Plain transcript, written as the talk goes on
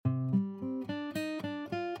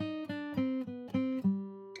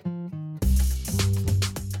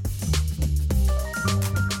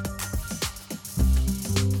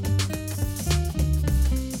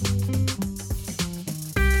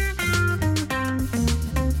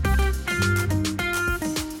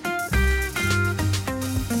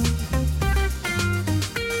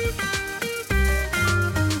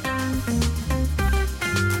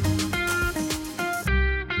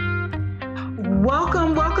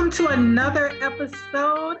to another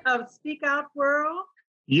episode of Speak Out World.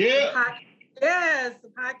 Yeah. Yes, the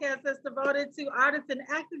podcast that's devoted to artists and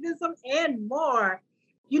activism and more.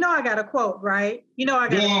 You know I got a quote, right? You know I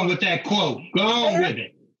got Go on with that quote. Go on with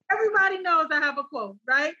it. Everybody knows I have a quote,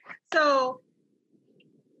 right? So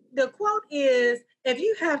the quote is, if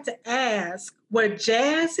you have to ask what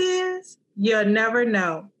jazz is, you'll never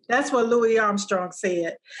know. That's what Louis Armstrong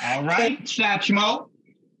said. All right, Satchmo.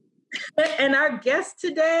 And our guest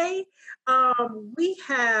today, we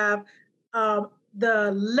have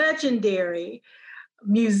the legendary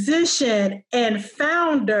musician and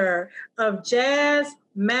founder of Jazz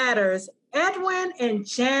Matters, Edwin and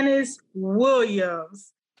Janice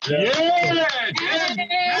Williams. Yeah, Jazz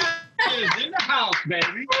Matters in the house,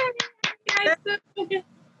 baby.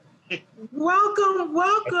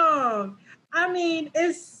 Welcome. I mean,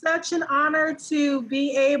 it's such an honor to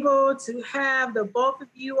be able to have the both of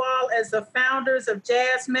you all as the founders of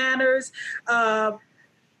Jazz Matters.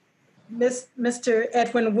 Mr.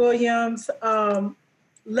 Edwin Williams,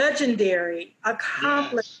 legendary,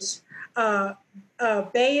 accomplished,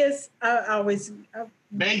 bass.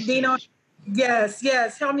 Bass. Dino. Yes.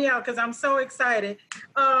 Help me out because I'm so excited.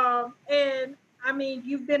 And I mean,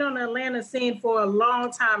 you've been on the Atlanta scene for a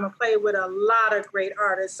long time and played with a lot of great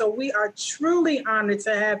artists. So we are truly honored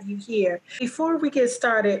to have you here. Before we get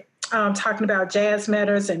started talking about Jazz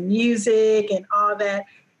Matters and music and all that,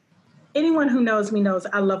 anyone who knows me knows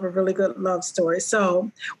I love a really good love story. So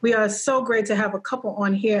we are so great to have a couple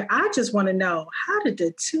on here. I just want to know, how did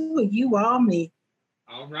the two of you all meet?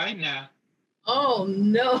 All right now. Oh,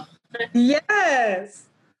 no. Yes.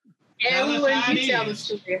 Everyone, you tell the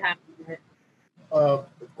story how you met. Of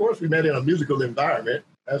course, we met in a musical environment.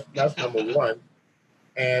 That's number one.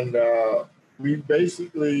 And we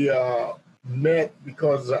basically met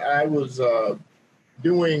because I was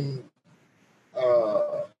doing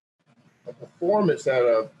a performance at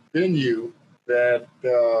a venue that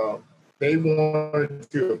they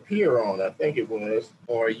wanted to appear on, I think it was,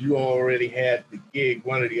 or you already had the gig,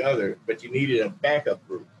 one or the other, but you needed a backup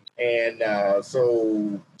group. And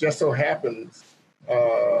so just so happens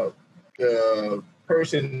the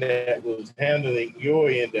person that was handling your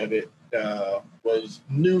end of it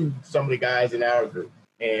knew some of the guys in our group.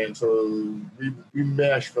 And so we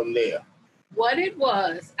meshed from there. What it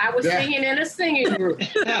was, I was singing in a singing group. And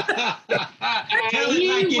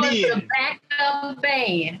he was the backup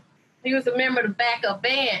band. He was a member of the backup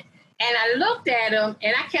band. And I looked at him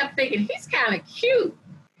and I kept thinking, he's kind of cute.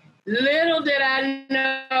 Little did I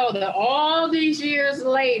know that all these years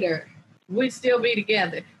later, we'd still be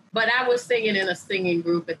together. But I was singing in a singing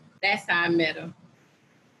group, and that's how I met him.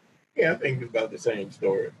 Yeah, I think it's about the same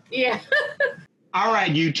story. Yeah. All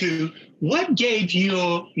right, you two. What gave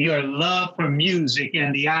you your love for music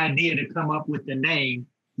and the idea to come up with the name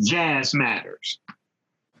Jazz Matters?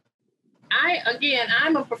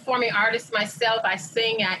 I'm a performing artist myself. I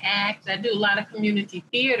sing, I act, I do a lot of community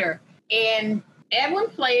theater. And Edwin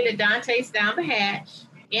played at Dante's Down the Hatch,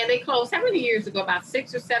 and they closed how many years ago? About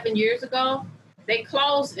 6 or 7 years ago. They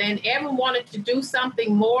closed, and Edwin wanted to do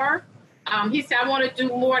something more. He said, I want to do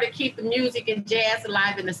more to keep the music and jazz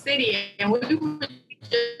alive in the city. And we were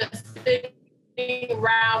just sitting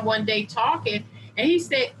around one day talking, and he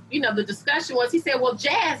said, the discussion was, he said, well,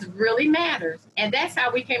 jazz really matters. And that's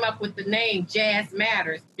how we came up with the name Jazz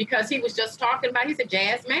Matters, because he was just talking about, he said,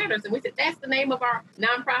 Jazz Matters. And we said, that's the name of our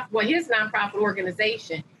his nonprofit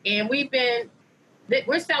organization. And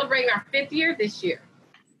we're celebrating our 5th year this year.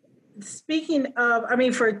 Speaking of,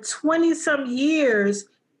 for 20-some years,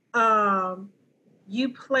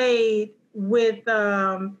 you played with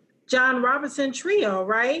John Robinson Trio,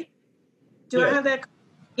 right? Do I have that?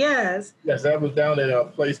 Yes. Yes, that was down at a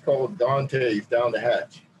place called Dante's Down the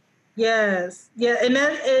Hatch. Yes. Yeah, and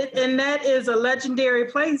that is a legendary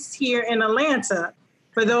place here in Atlanta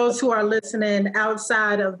for those who are listening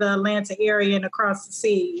outside of the Atlanta area and across the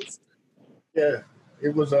seas. Yeah,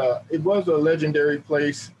 it was a legendary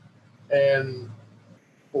place. And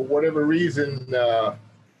for whatever reason, it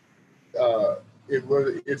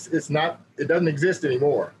doesn't exist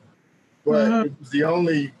anymore. But It was the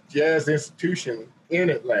only jazz institution in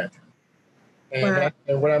Atlanta. And,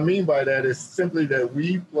 and what I mean by that is simply that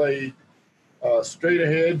we played straight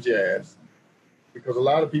ahead jazz, because a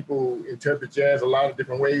lot of people interpret jazz a lot of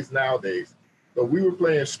different ways nowadays. But we were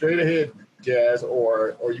playing straight ahead jazz,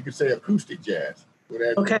 or you could say acoustic jazz.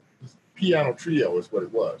 Okay. Piano trio is what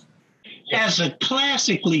it was. As a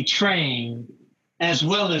classically trained, as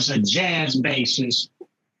well as a jazz bassist,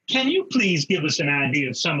 can you please give us an idea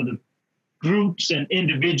of some of the groups and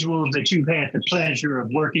individuals that you've had the pleasure of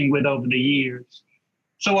working with over the years,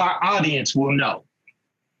 so our audience will know?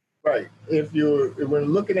 Right. When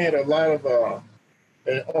looking at a lot of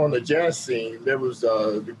on the jazz scene, there was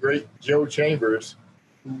the great Joe Chambers,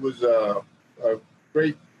 who was a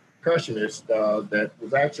great percussionist that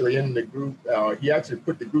was actually in the group. He actually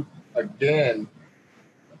put the group again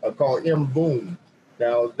called M Boom.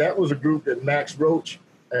 Now that was a group that Max Roach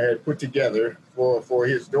had put together for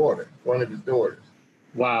his daughter, one of his daughters.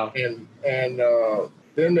 Wow. And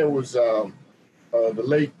then there was the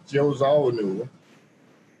late Joe Zawinul.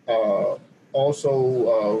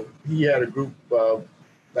 Also, he had a group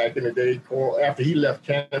back in the day called, after he left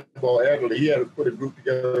Cannonball Adderley, he had to put a group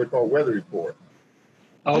together called Weather Report.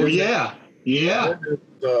 Oh, yeah. Yeah.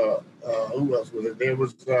 Who else was it? There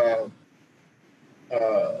was,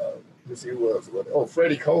 let's see who else was it? Oh,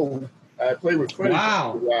 Freddie Cole. I played with Freddie for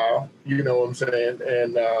a while, you know what I'm saying?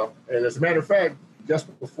 And as a matter of fact,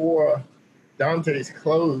 just before Dante's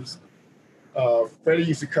closed, Freddie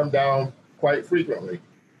used to come down quite frequently.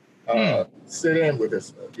 Sit in with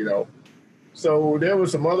us, you know. So there were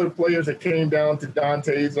some other players that came down to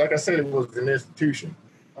Dante's. Like I said, it was an institution.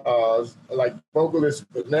 Like vocalist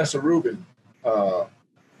Vanessa Rubin,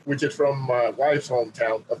 which is from my wife's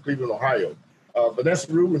hometown of Cleveland, Ohio.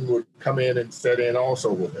 Vanessa Rubin would come in and sit in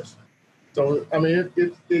also with us. So, I mean,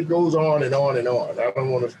 it goes on and on and on. I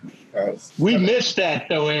don't want to... we missed that,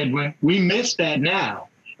 though, Edwin. We missed that now.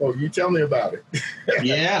 Oh, you tell me about it.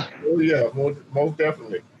 Yeah. Oh, yeah, most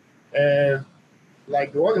definitely. And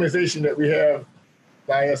like the organization that we have,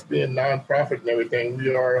 by us being nonprofit and everything,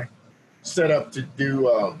 we are set up to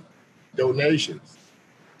do donations.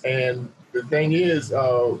 And the thing is,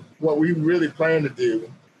 what we really plan to do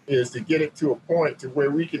is to get it to a point to where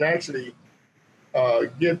we can actually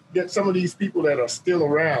get some of these people that are still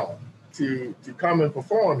around to come and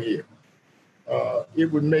perform here. It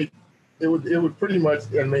would pretty much,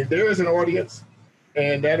 I mean, there is an audience.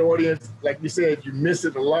 And that audience, like you said, you miss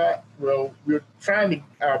it a lot. Well, we're trying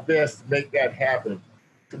our best to make that happen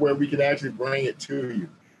to where we can actually bring it to you.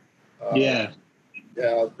 Yeah.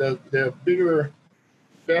 There are bigger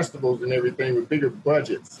festivals and everything with bigger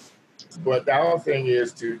budgets. But our thing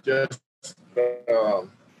is to just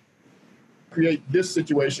create this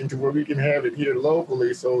situation to where we can have it here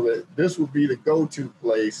locally so that this will be the go-to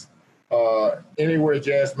place anywhere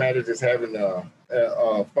Jazz Matters is having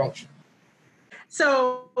a function.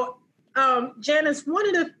 So, Janice, one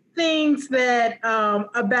of the things that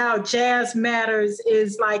about Jazz Matters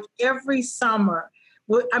is like every summer,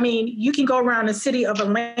 I mean, you can go around the city of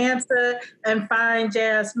Atlanta and find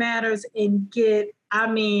Jazz Matters and get,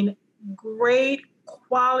 I mean, great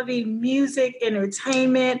quality music,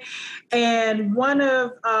 entertainment. And one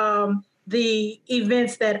of the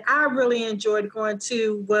events that I really enjoyed going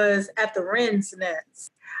to was at the Wren's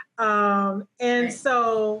Nest. And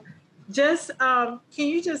so... Just can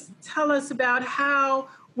you just tell us about how,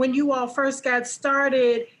 when you all first got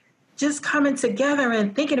started, just coming together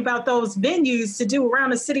and thinking about those venues to do around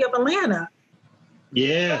the city of Atlanta?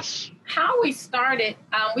 Yes. How we started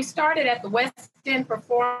at the West End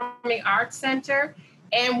Performing Arts Center,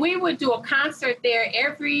 and we would do a concert there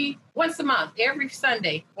once a month, every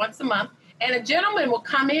Sunday, once a month. And a gentleman would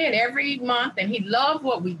come in every month, and he loved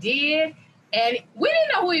what we did, and we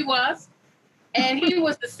didn't know who he was. And he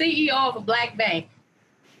was the CEO of a black bank.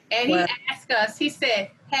 And he asked us, he said,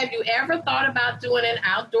 have you ever thought about doing an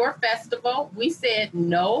outdoor festival? We said,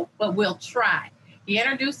 no, but we'll try. He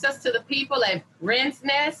introduced us to the people at Wren's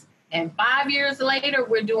Nest. And 5 years later,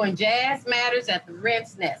 we're doing Jazz Matters at the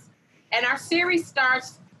Wren's Nest. And our series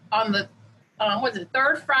starts on the,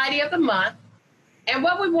 third Friday of the month. And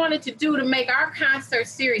what we wanted to do to make our concert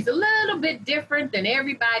series a little bit different than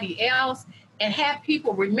everybody else and have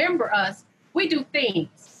people remember us, we do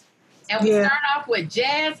themes. And we start off with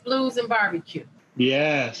jazz, blues, and barbecue.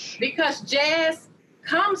 Yes. Because jazz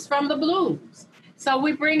comes from the blues. So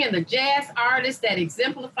we bring in the jazz artist that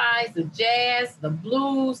exemplifies the jazz, the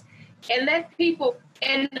blues, and let people,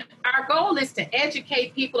 and our goal is to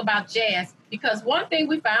educate people about jazz, because one thing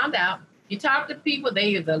we found out, you talk to people, they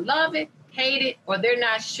either love it, hate it, or they're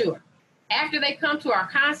not sure. After they come to our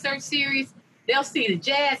concert series, they'll see the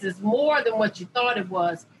jazz is more than what you thought it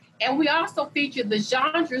was. And we also feature the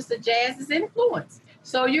genres that jazz is influenced.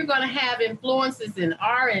 So you're going to have influences in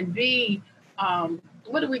R&B.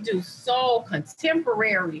 What do we do? Soul,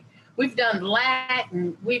 contemporary. We've done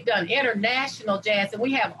Latin. We've done international jazz. And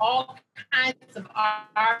we have all kinds of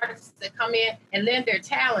artists that come in and lend their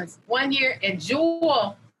talents. One year, and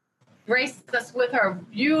Jewel graced us with her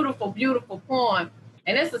beautiful, beautiful poem.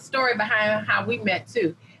 And it's a story behind how we met,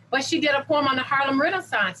 too. But she did a poem on the Harlem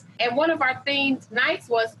Renaissance. And one of our themed nights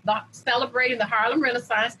was celebrating the Harlem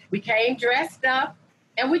Renaissance. We came dressed up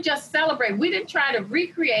And we just celebrate. We didn't try to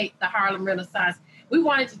recreate the Harlem Renaissance. We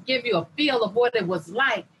wanted to give you a feel of what it was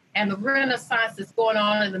like and the Renaissance that's going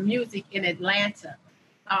on in the music in Atlanta.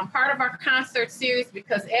 Part of our concert series,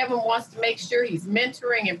 because Evan wants to make sure he's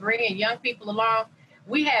mentoring and bringing young people along,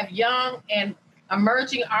 we have young and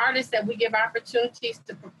emerging artists that we give opportunities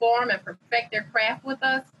to perform and perfect their craft with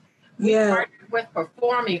us. We partnered with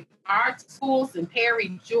performing arts schools in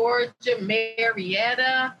Perry, Georgia,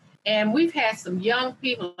 Marietta, and we've had some young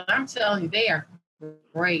people. I'm telling you, they are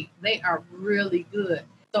great. They are really good.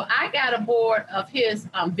 So I got aboard of his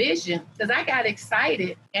vision because I got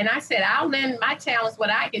excited and I said, I'll lend my talents what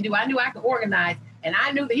I can do. I knew I could organize, and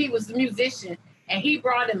I knew that he was a musician, and he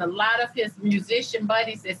brought in a lot of his musician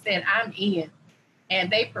buddies that said, I'm in. And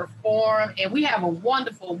they perform, and we have a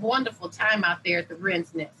wonderful, wonderful time out there at the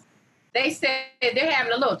Wren's Nest. They said they're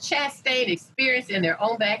having a little Chastain experience in their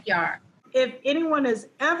own backyard. If anyone has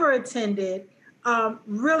ever attended,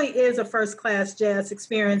 really is a first-class jazz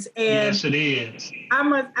experience. And yes, it is.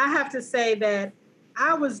 I have to say that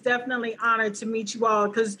I was definitely honored to meet you all,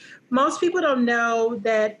 because most people don't know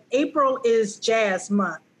that April is Jazz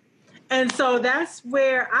Month. And so that's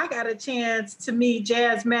where I got a chance to meet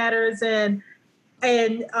Jazz Matters, and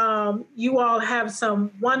you all have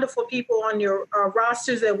some wonderful people on your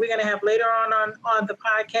rosters that we're going to have later on the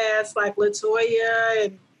podcast, like LaToya,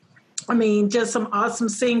 and I mean, just some awesome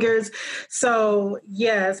singers. So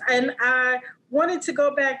yes, and I wanted to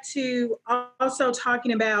go back to also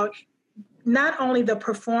talking about not only the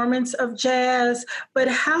performance of jazz, but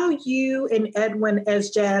how you and Edwin as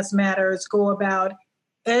Jazz Matters go about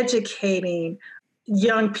educating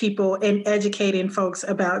young people and educating folks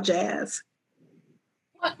about jazz.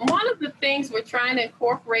 One of the things we're trying to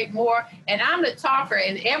incorporate more, and I'm the talker,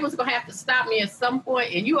 and everyone's going to have to stop me at some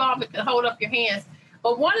point, and you all can hold up your hands.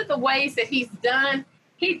 But one of the ways that he's done,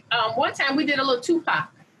 one time we did a little Tupac,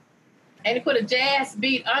 and he put a jazz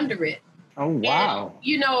beat under it. Oh, wow.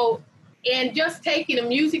 And, and just taking the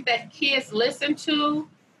music that kids listen to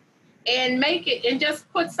and make it, and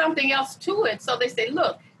just put something else to it. So they say,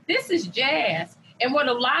 look, this is jazz. And what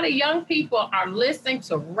a lot of young people are listening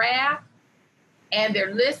to rap, and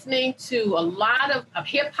they're listening to a lot of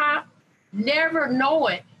hip hop, never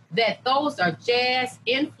knowing that those are jazz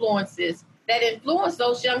influences that influence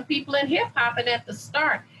those young people in hip hop and at the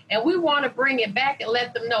start. And we want to bring it back and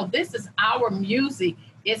let them know this is our music.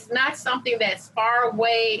 It's not something that's far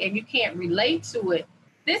away and you can't relate to it.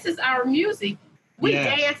 This is our music. We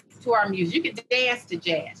dance to our music. You can dance to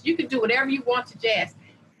jazz. You can do whatever you want to jazz,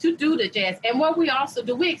 to do the jazz. And what we also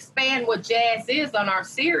do, we expand what jazz is on our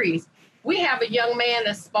series. We have a young man,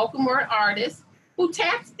 a spoken word artist, who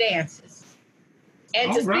tap dances.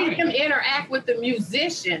 And to see him interact with the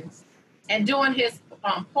musicians and doing his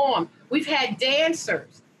poem. We've had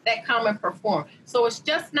dancers that come and perform. So it's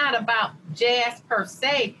just not about jazz per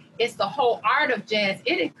se. It's the whole art of jazz.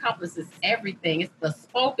 It encompasses everything. It's the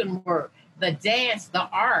spoken word, the dance, the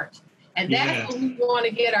art. And that's what we want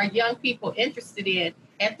to get our young people interested in.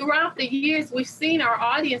 And throughout the years, we've seen our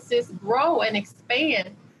audiences grow and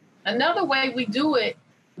expand. Another way we do it,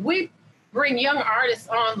 we bring young artists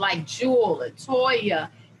on like Jewel and Toya,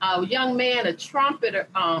 a young man, a trumpeter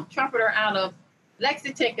out of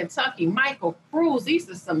Lexington, Kentucky, Michael Cruz. These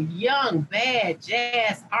are some young, bad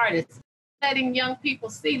jazz artists, letting young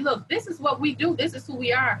people see, look, this is what we do. This is who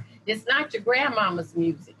we are. It's not your grandmama's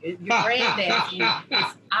music, your granddad's music.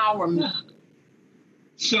 It's our music.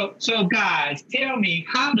 So guys, tell me,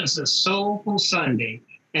 how does a Soulful Sunday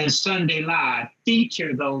and Sunday Live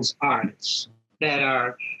feature those artists that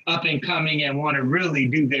are up and coming and want to really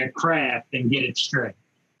do their craft and get it straight?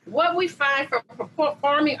 What we find from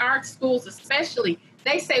performing arts schools especially,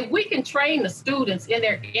 they say we can train the students in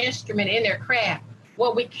their instrument, in their craft.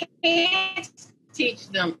 What we can't teach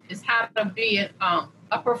them is how to be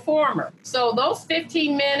a performer. So those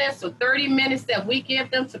 15 minutes or 30 minutes that we give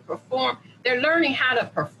them to perform, they're learning how to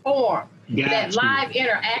perform. That live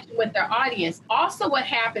interaction with their audience. Also what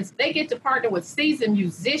happens, they get to partner with seasoned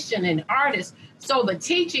musicians and artists. So the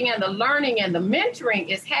teaching and the learning and the mentoring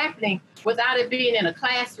is happening without it being in a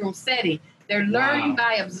classroom setting. They're learning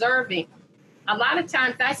by observing. A lot of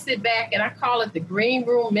times I sit back and I call it the green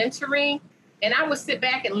room mentoring. And I would sit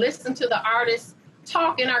back and listen to the artists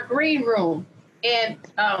talk in our green room. And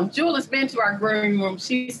Jewel has been to our green room.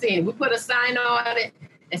 She's seen it. We put a sign on it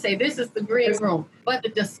and say, this is the green room. But the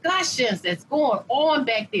discussions that's going on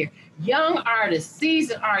back there, young artists,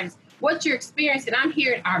 seasoned artists, what you're experiencing, I'm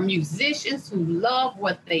hearing our musicians who love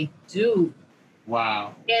what they do.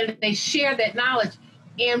 Wow. And they share that knowledge.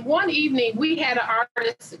 And one evening we had an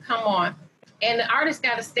artist come on, and the artist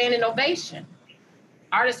got a standing ovation.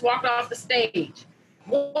 Artist walked off the stage.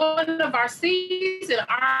 one of our seasoned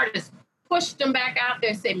artists pushed them back out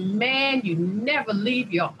there and said, man, you never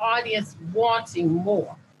leave your audience wanting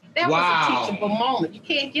more. That was a teachable moment. You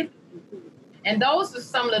can't get. And those are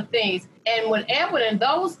some of the things. And when Edwin and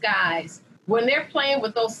those guys, when they're playing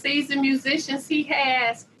with those seasoned musicians he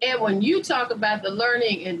has, and when you talk about the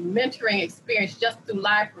learning and mentoring experience just through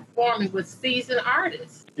live performing with seasoned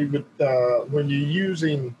artists. When you're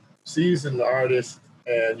using seasoned artists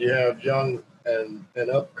and you have young and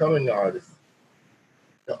upcoming artists,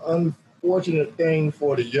 the unfortunate thing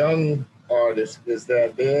for the young artists is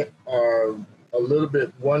that they are a little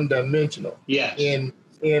bit one-dimensional in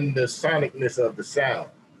the sonicness of the sound.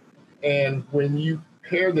 And when you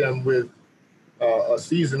pair them with a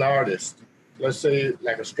seasoned artist, let's say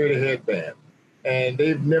like a straight ahead band, and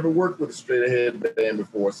they've never worked with a straight ahead band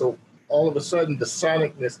before, so all of a sudden the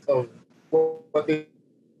sonicness of what they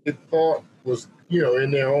thought was,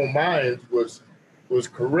 in their own minds was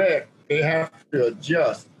correct, they have to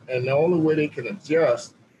adjust. And the only way they can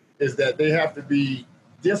adjust is that they have to be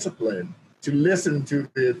disciplined to listen to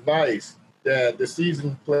the advice that the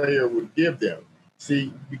seasoned player would give them.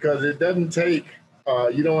 See, because it doesn't take,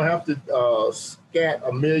 you don't have to scat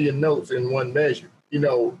a million notes in one measure.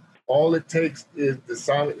 All it takes is the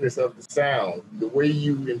sonicness of the sound, the way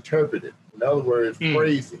you interpret it. In other words,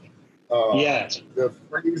 phrasing. The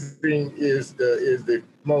phrasing is the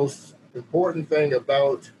most important thing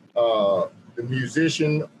about the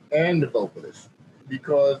musician and the vocalist,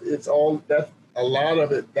 because it's all that's a lot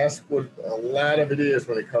of it. That's what a lot of it is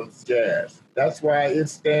when it comes to jazz. That's why it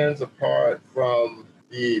stands apart from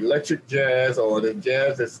the electric jazz or the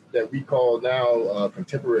jazz that we call now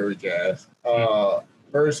contemporary jazz.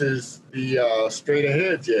 Versus the straight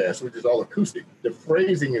ahead jazz, which is all acoustic. The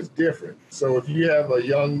phrasing is different. So if you have a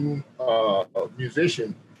young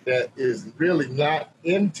musician that is really not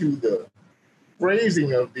into the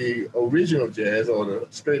phrasing of the original jazz or the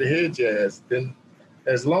straight ahead jazz, then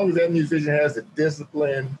as long as that musician has the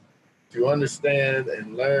discipline to understand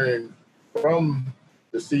and learn from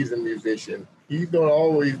the seasoned musician, he's going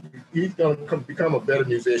to become a better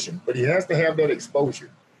musician. But he has to have that exposure.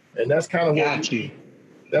 And that's kind of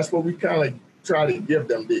that's what we kind of try to give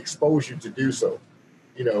them, the exposure to do so,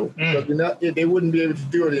 because they wouldn't be able to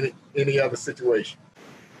do it in any other situation.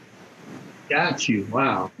 Got you.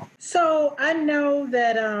 Wow. So I know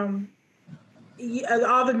that all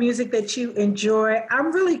the music that you enjoy,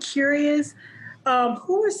 I'm really curious,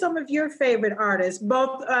 who are some of your favorite artists?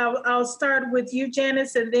 Both, I'll start with you,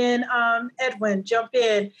 Janice, and then Edwin, jump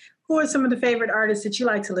in. Who are some of the favorite artists that you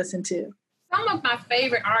like to listen to? Some of my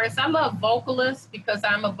favorite artists, I love vocalists because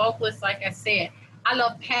I'm a vocalist, like I said. I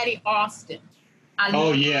love Patty Austin. I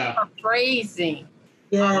love her phrasing.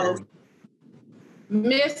 Yes.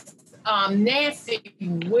 Miss Nancy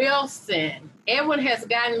Wilson. Edwin has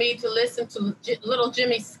gotten me to listen to Little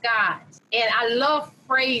Jimmy Scott. And I love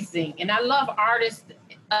phrasing. And I love artists,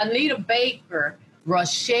 Anita Baker,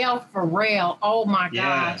 Rochelle Farrell. Oh, my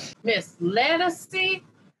gosh. Miss Letticy.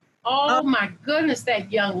 Oh my goodness,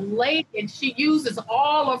 that young lady, and she uses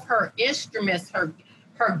all of her instruments, her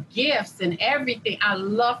gifts and everything. I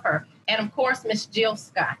love her. And of course, Miss Jill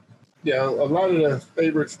Scott. Yeah, a lot of the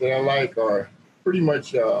favorites that I like are pretty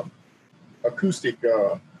much acoustic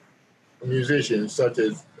musicians, such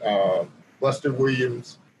as Buster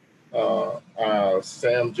Williams,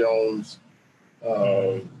 Sam Jones,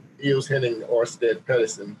 Eels Henning, Orsted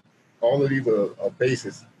Pedersen. All of these are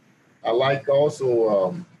bassists. I like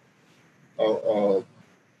also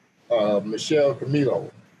Michel Camilo.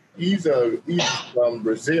 He's from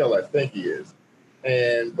Brazil, I think he is,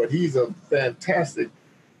 but he's a fantastic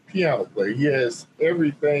piano player. He has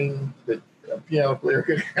everything that a piano player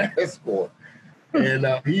could ask for, and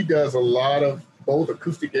he does a lot of both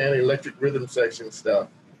acoustic and electric rhythm section stuff.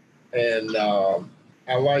 And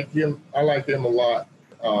I like him. I like him a lot.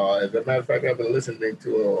 As a matter of fact, I've been listening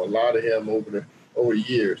to a lot of him over the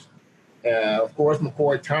years. Of course,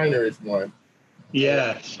 McCoy Tyner is one.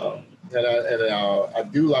 Yes. And I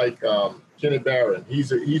do like Kenny Barron.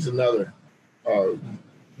 He's another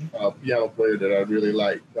piano player that I really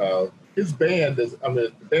like. His band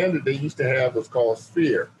the band that they used to have was called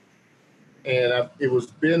Sphere. And it was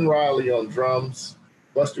Ben Riley on drums,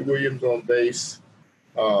 Buster Williams on bass,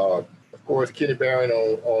 of course, Kenny Barron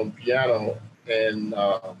on piano. And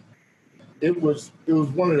it was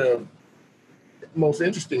one of the most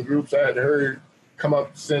interesting groups I had heard come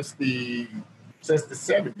up since the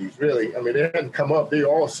 70s, really. I mean, they hadn't come up, they were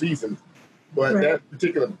all seasoned, but that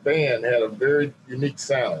particular band had a very unique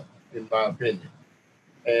sound, in my opinion.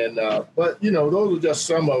 And but those are just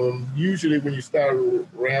some of them. Usually, when you start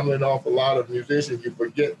rambling off a lot of musicians, you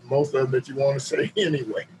forget most of them that you want to say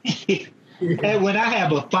anyway. And when I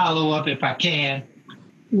have a follow up, if I can,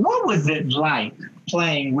 what was it like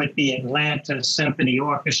playing with the Atlanta Symphony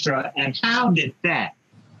Orchestra, and how did that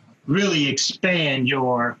really expand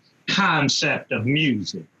your concept of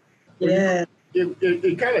music? Yeah.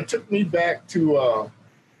 It kind of took me back to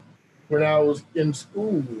when I was in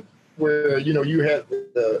school, where you had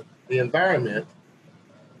the environment,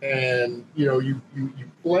 and you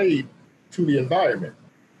played to the environment.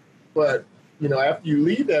 But after you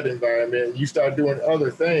leave that environment, you start doing other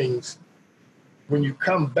things. When you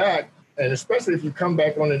come back, and especially if you come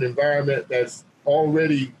back on an environment that's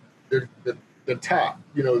already the top,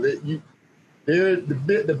 that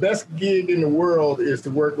the best gig in the world is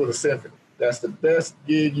to work with a symphony. That's the best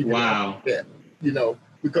gig you can get,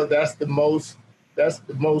 because that's the most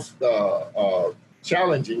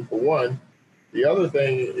challenging, for one. The other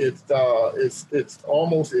thing, it's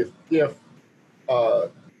almost if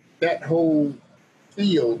that whole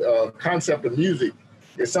field concept of music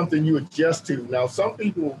is something you adjust to. Now, some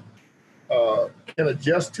people can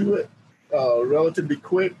adjust to it relatively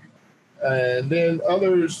quick, and then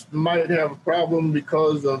others might have a problem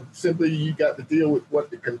because of simply you got to deal with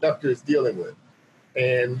what the conductor is dealing with.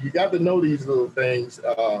 And you got to know these little things in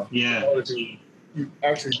order to you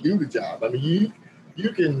actually do the job. I mean,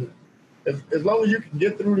 you can, as long as you can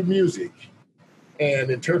get through the music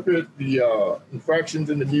and interpret the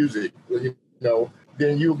infractions in the music,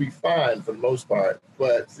 then you'll be fine for the most part.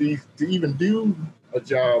 But see, to even do a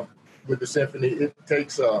job with the symphony, it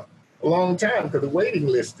takes a long time because the waiting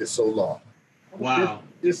list is so long. Wow.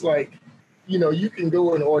 It's like, you can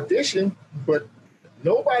go and audition, but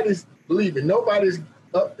nobody's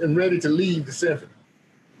up and ready to leave the symphony.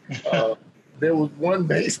 There was one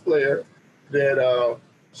bass player that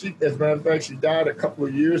she, as a matter of fact, she died a couple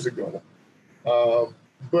of years ago.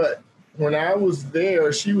 But when I was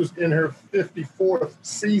there, she was in her 54th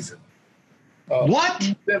season. What?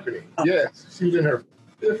 Symphony. Yes, she was in her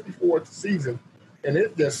 54th season, and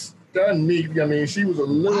it just stunned me. I mean, she was a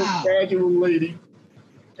little fragile lady,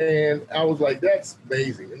 and I was like, "That's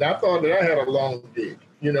amazing." And I thought that I had a long gig,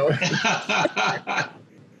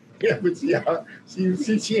 Yeah, but she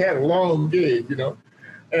had a long gig,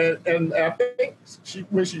 and I think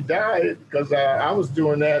when she died, because I was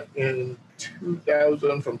doing that in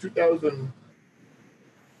 2000, from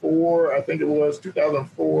 2004, I think it was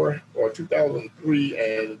 2004 or 2003,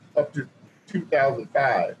 and up to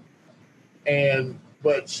 2005.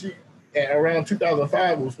 But around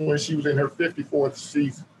 2005 was when she was in her 54th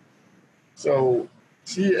season. So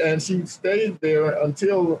she stayed there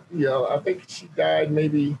until, I think she died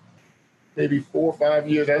maybe 4 or 5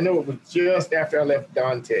 years. I know it was just after I left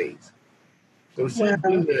Dante's. So she's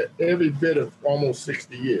been there every bit of almost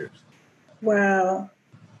 60 years. Wow.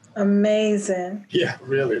 Amazing. Yeah,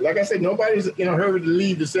 really. Like I said, nobody's in a hurry to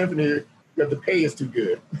leave the symphony because the pay is too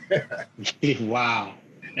good. Wow.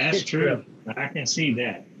 That's true. I can see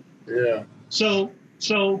that. Yeah. So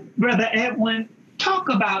Brother Edwin, talk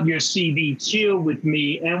about your CD, Chill With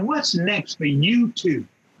Me, and what's next for you two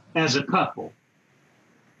as a couple?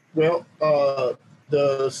 Well, the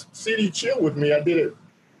CD Chill With Me, I did it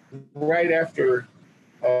right after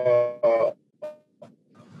I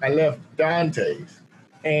left Dante's.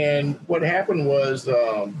 And what happened was,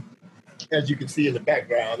 as you can see in the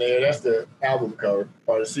background there, that's the album cover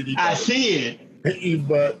or the CD cover. I see it.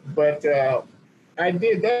 But I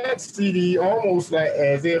did that CD almost like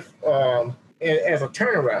as if as a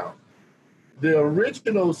turnaround. The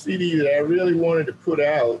original CD that I really wanted to put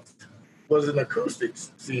out was an acoustic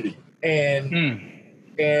CD,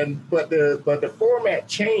 but the format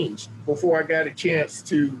changed before I got a chance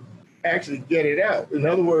to actually get it out. In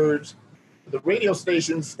other words, the radio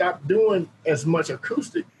stations stopped doing as much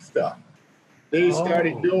acoustic stuff. They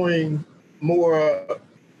started doing more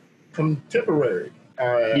contemporary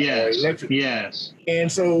electric. Yes. And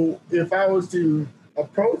so if I was to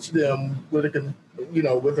approach them with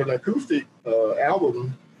with an acoustic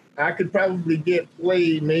album, I could probably get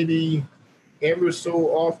played maybe ever so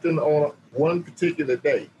often on one particular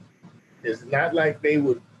day. It's not like they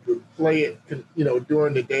would play it,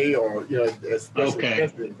 during the day or, as special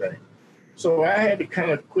events or anything. So I had to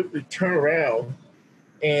kind of quickly turn around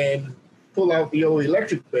and pull out the old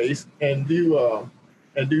electric bass and do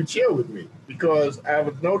Chill With Me, because I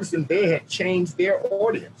was noticing they had changed their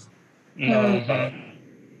audience. Mm-hmm.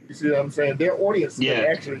 You see what I'm saying? Their audience had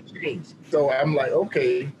actually changed. So I'm like,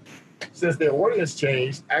 okay, since their audience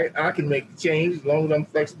changed, I can make the change as long as I'm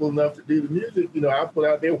flexible enough to do the music. I'll put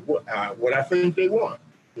out there what I think they want.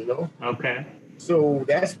 Okay. So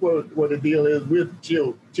that's what the deal is with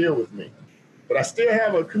Chill With Me. But I still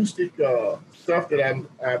have acoustic stuff that I'm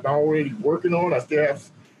already working on. I still have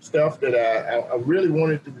stuff that I really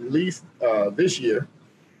wanted to release this year,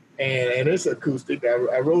 and it's acoustic.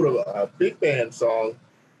 I wrote a big band song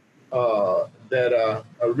that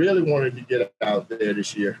I really wanted to get out there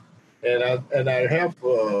this year, and I have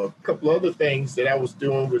a couple other things that I was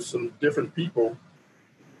doing with some different people,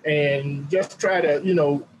 and just try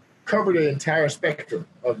to cover the entire spectrum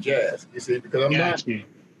of jazz. You see, because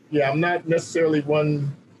I'm not necessarily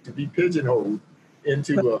one to be pigeonholed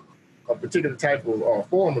into a particular type of or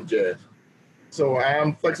form of jazz. So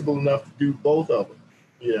I'm flexible enough to do both of them,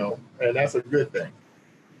 and that's a good thing.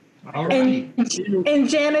 All right. And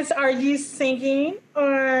Janice, are you singing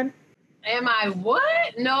on? Am I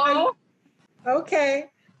what? No. Okay.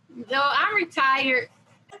 No, I'm retired.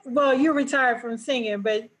 Well, you're retired from singing,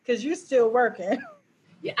 but because you're still working.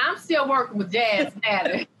 Yeah, I'm still working with Jazz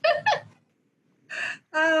Matter.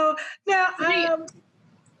 Oh, now,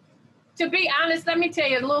 to be honest, let me tell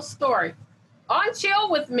you a little story. On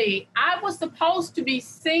Chill With Me, I was supposed to be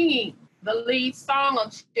singing the lead song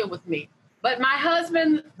on Chill With Me. But my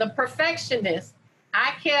husband, the perfectionist,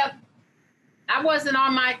 I wasn't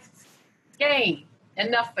on my game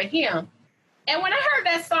enough for him. And when I heard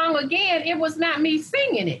that song again, it was not me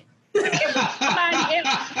singing it. It was somebody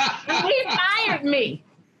else. And he fired me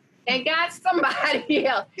and got somebody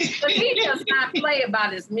else. But he does not play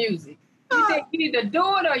about his music. He said, you either do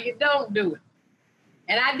it or you don't do it.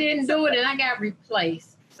 And I didn't do it, and I got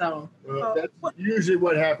replaced. So that's usually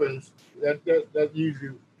what happens. That's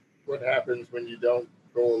usually what happens when you don't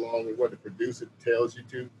go along with what the producer tells you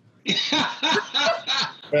to.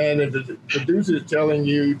 And if the producer is telling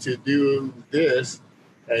you to do this,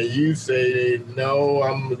 and you say, no,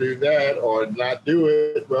 I'm going to do that, or not do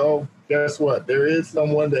it, well, guess what? There is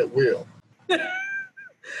someone that will.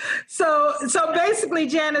 So basically,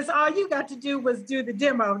 Janice, all you got to do was do the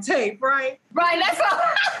demo tape, right? Right, that's all.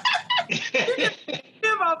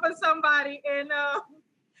 Demo for somebody, and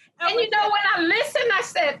when I listened, I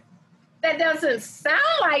said, that doesn't sound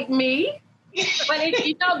like me. But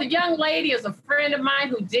the young lady is a friend of mine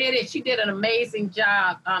who did it. She did an amazing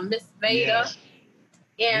job, Miss Veda. Yes.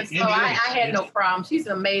 And so I had no problem. She's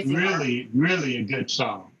an amazing. Really, really a good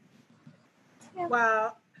song.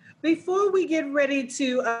 Wow. Before we get ready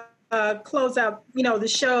to close out, the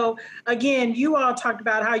show, again, you all talked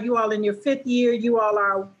about how you all in your 5th year, you all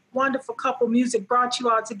are a wonderful couple. Music brought you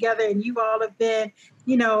all together, and you all have been,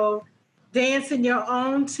 dancing your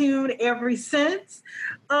own tune ever since.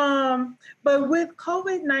 But with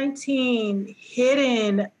COVID-19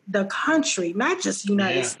 hitting the country, not just the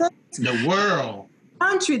United States, the world,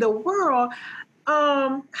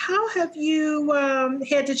 how have you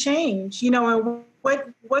had to change? And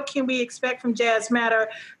what can we expect from Jazz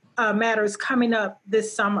Matters coming up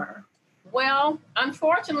this summer? Well,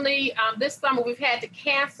 unfortunately, this summer we've had to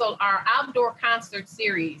cancel our outdoor concert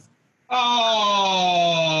series. Oh!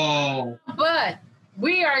 But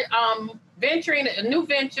we are venturing a new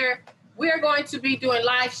venture. We are going to be doing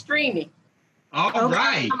live streaming. All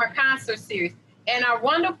right. Summer concert series. And our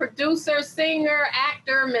wonderful producer, singer,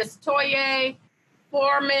 actor, Miss Toye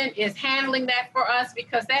Foreman is handling that for us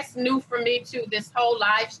because that's new for me too, this whole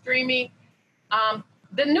live streaming.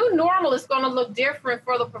 The new normal is going to look different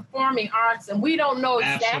for the performing arts, and we don't know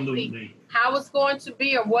exactly how it's going to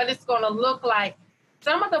be or what it's going to look like.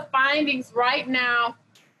 Some of the findings right now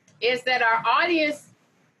is that our audience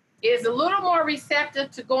is a little more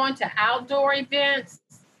receptive to going to outdoor events.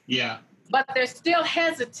 Yeah. But they're still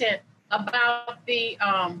hesitant about the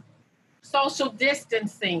social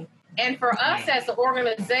distancing. And for us as an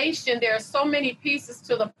organization, there are so many pieces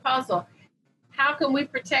to the puzzle. How can we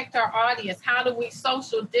protect our audience? How do we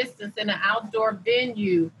social distance in an outdoor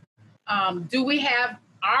venue? Do we have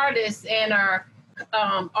artists and our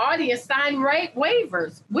audience sign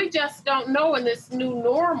waivers? We just don't know in this new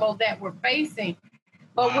normal that we're facing.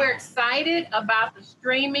 But we're excited about the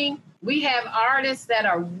streaming. We have artists that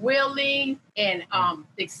are willing and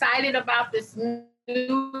excited about this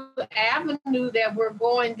new avenue that we're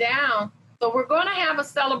going down. So we're going to have a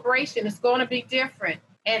celebration. It's going to be different.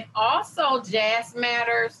 And also Jazz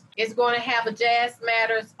Matters is going to have a Jazz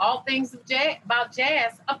Matters, all things about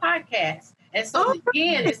jazz, a podcast. And so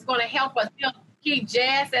again, it's going to help us keep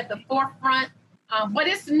jazz at the forefront. But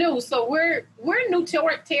it's new. So we're new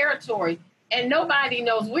territory. And nobody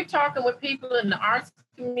knows. We're talking with people in the arts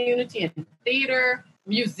community and theater,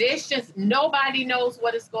 musicians. Nobody knows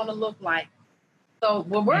what it's going to look like. So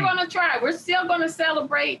we're going to try. We're still going to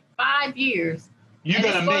celebrate 5 years. You're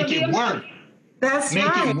going to make it work. That's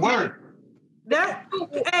right. Make it work. That,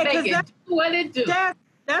 Make it do what it do. Jazz,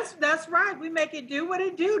 that's right. We make it do what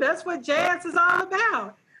it do. That's what jazz is all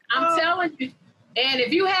about. I'm telling you. And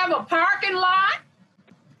if you have a parking lot,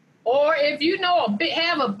 or if you know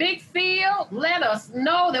have a big field, let us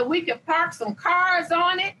know that we can park some cars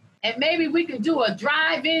on it, and maybe we can do a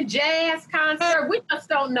drive-in jazz concert. We just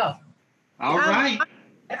don't know. All right.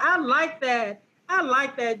 I like that. I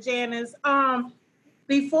like that, Janice.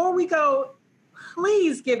 Before we go,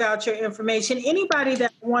 please give out your information. Anybody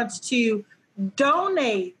that wants to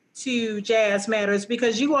donate to Jazz Matters,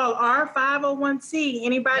 because you all are 501c.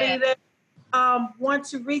 Anybody that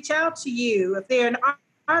wants to reach out to you, if they're an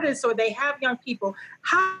artist or they have young people,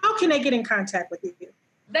 how can they get in contact with you?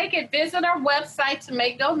 They can visit our website to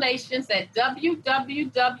make donations at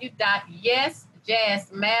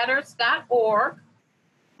www.yesjazzmatters.org.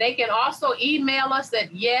 They can also email us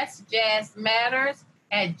at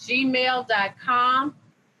yesjazzmatters@gmail.com,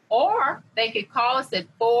 or they could call us at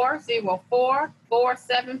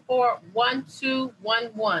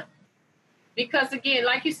 404-474-1211. Because again,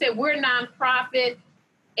 like you said, we're a nonprofit,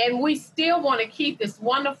 and we still want to keep this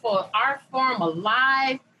wonderful art form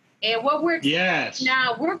alive. And what we're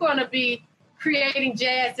now, we're going to be creating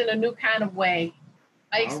jazz in a new kind of way,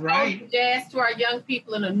 exposing jazz to our young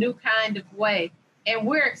people in a new kind of way. And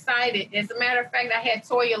we're excited. As a matter of fact, I had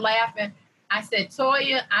Toya laughing. I said,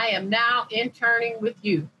 Toya, I am now interning with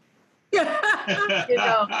you. So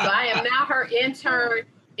I am now her intern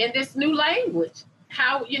in this new language.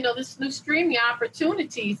 How, this new streaming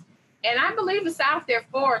opportunities. And I believe it's out there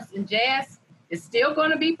for us. And jazz is still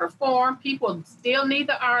going to be performed. People still need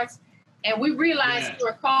the arts. And we realized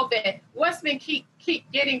through COVID, what's been keep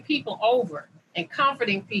getting people over and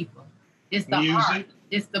comforting people is the art.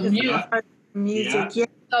 It's the music.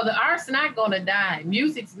 So the art's not going to die.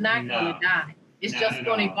 Music's not going to die. It's just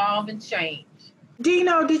going to evolve and change.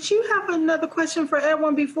 Dino, did you have another question for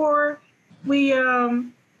Edwin before we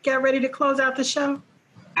get ready to close out the show?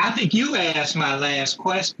 I think you asked my last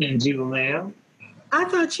question, Julel. I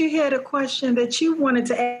thought you had a question that you wanted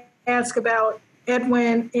to ask about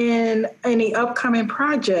Edwin in any upcoming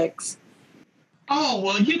projects. Oh,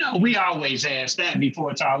 well, we always ask that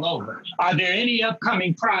before it's all over. Are there any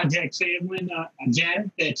upcoming projects, Edwin,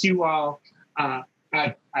 Janet, that you all are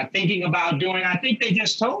thinking about doing? I think they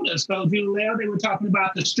just told us, though, Julel, they were talking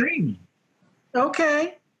about the streaming.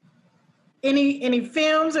 Okay. Any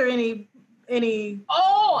films or any?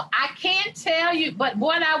 Oh, I can't tell you, but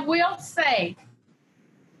what I will say,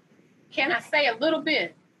 can I say a little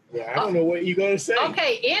bit? Yeah, I don't know what you're going to say.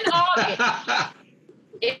 Okay, in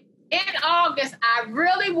August, I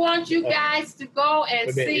really want you guys to go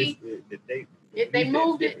and see. They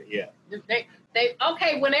moved it. Yeah.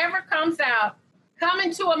 Okay, whenever it comes out,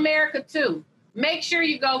 Coming to America 2. Make sure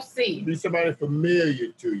you go see. Be somebody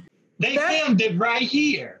familiar to you. They filmed it right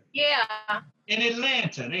here. Yeah. In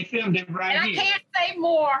Atlanta. They filmed it right here. And I can't say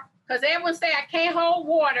more because everyone say I can't hold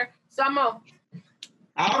water, so I'm going to.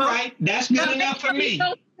 All right. That's good enough for me.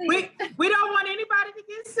 We don't want anybody to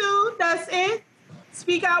get sued. That's it.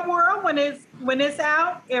 Speak Out World, when it's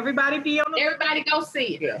out, everybody be on the Everybody go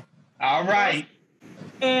see it. Yeah. All right.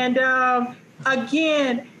 And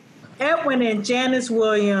again, Edwin and Janice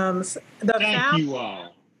Williams, the founder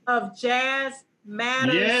of Jazz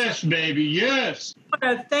Matters. Yes, baby, yes. I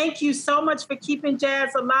want to thank you so much for keeping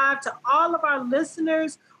jazz alive. To all of our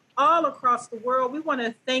listeners all across the world, we want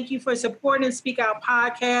to thank you for supporting Speak Out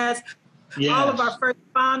Podcast. Yes. All of our first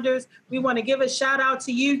founders. We want to give a shout out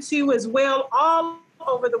to you too as well, all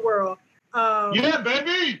over the world. Yeah,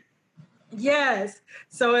 baby. Yes.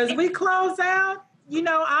 So as we close out,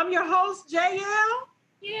 I'm your host, JL.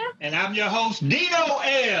 Yeah. And I'm your host, Dino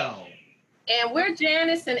L. And we're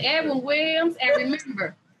Janice and Edwin Williams. And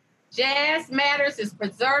remember, Jazz Matters is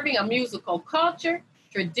preserving a musical culture,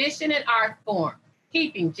 tradition, and art form,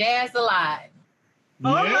 keeping jazz alive.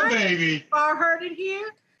 Yeah, baby. I heard it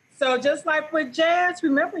here. So just like with jazz,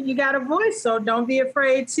 remember, you got a voice, so don't be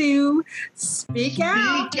afraid to speak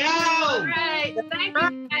out. Speak out. All right. Thank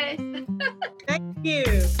you, guys. Thank you.